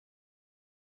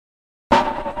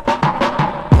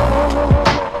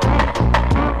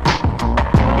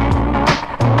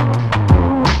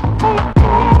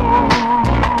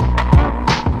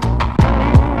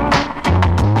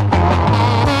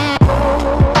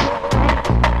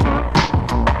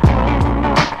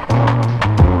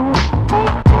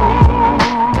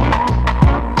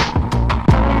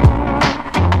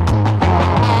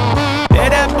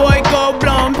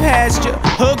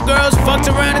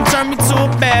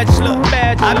bachelor.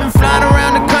 I've been flying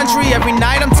around the country, every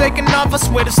night I'm taking off. I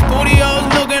swear the studio's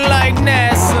looking like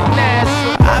NASA.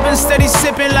 I've been steady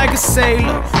sipping like a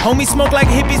sailor. Homies smoke like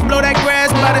hippies, blow that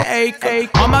grass by the acre.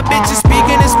 All my bitches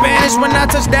speaking in Spanish when I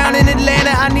touch down in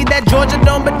Atlanta. I need that Georgia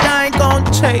Dome, but I ain't gon'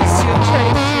 chase you.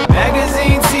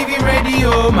 Magazine, TV,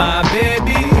 radio, my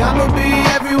baby. I'ma be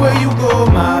everywhere you go,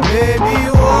 my baby.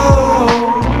 Whoa,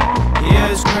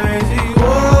 yeah, it's crazy.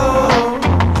 Whoa,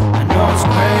 I know it's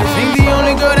crazy. Think the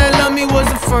only girl that loved me was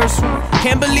the first one.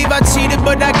 Can't believe I cheated,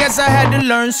 but I guess I had to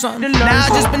learn something. Now I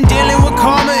just been dealing with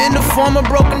karma in the form of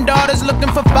broken daughters looking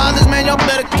for fathers. Man, y'all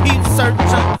better keep searching.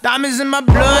 Diamonds in my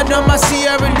blood, on my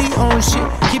Sierra Leone shit.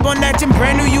 Keep on acting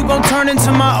brand new, you gon' turn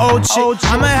into my old shit.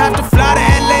 I'ma have to fly to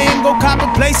LA and go cop a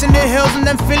place in the hills and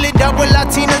then fill it up with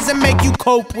Latinas and make you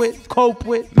cope with.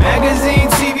 Magazine,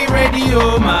 TV,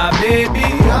 radio, my baby.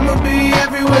 I'ma be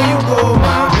everywhere you go,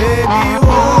 my baby.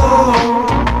 Whoa.